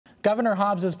Governor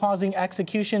Hobbs is pausing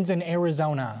executions in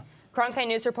Arizona. Cronkite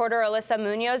News reporter Alyssa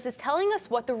Muñoz is telling us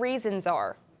what the reasons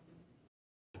are.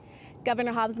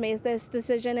 Governor Hobbs made this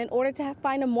decision in order to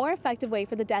find a more effective way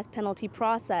for the death penalty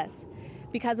process.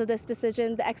 Because of this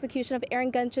decision, the execution of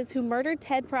Aaron Gunches, who murdered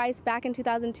Ted Price back in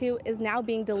 2002, is now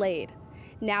being delayed.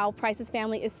 Now, Price's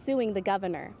family is suing the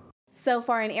governor. So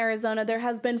far in Arizona, there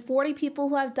has been 40 people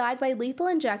who have died by lethal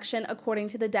injection, according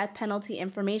to the Death Penalty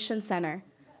Information Center.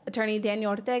 Attorney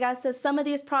Daniel Ortega says some of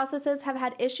these processes have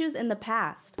had issues in the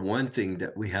past. One thing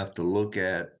that we have to look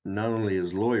at, not only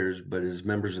as lawyers, but as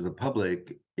members of the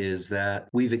public, is that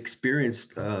we've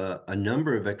experienced a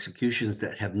number of executions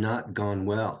that have not gone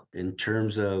well in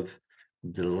terms of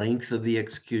the length of the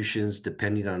executions,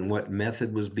 depending on what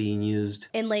method was being used.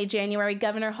 In late January,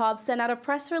 Governor Hobbs sent out a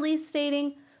press release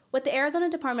stating, with the Arizona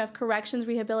Department of Corrections,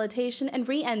 Rehabilitation, and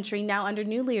Reentry now under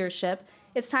new leadership,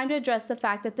 it's time to address the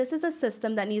fact that this is a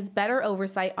system that needs better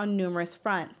oversight on numerous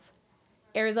fronts.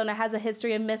 Arizona has a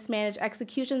history of mismanaged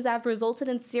executions that have resulted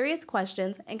in serious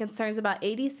questions and concerns about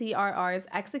ADCRR's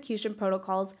execution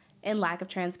protocols and lack of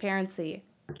transparency.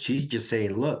 She's just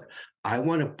saying, look, I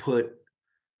want to put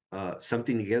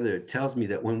something together that tells me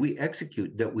that when we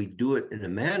execute, that we do it in a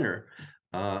manner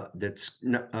that's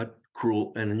not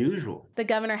cruel and unusual. The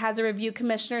governor has a review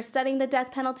commissioner studying the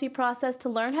death penalty process to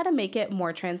learn how to make it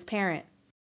more transparent.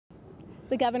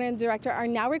 The governor and director are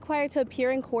now required to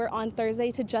appear in court on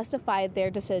Thursday to justify their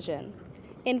decision.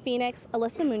 In Phoenix,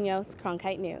 Alyssa Muñoz,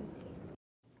 Cronkite News.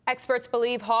 Experts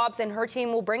believe Hobbs and her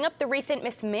team will bring up the recent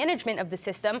mismanagement of the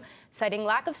system, citing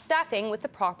lack of staffing with the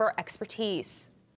proper expertise.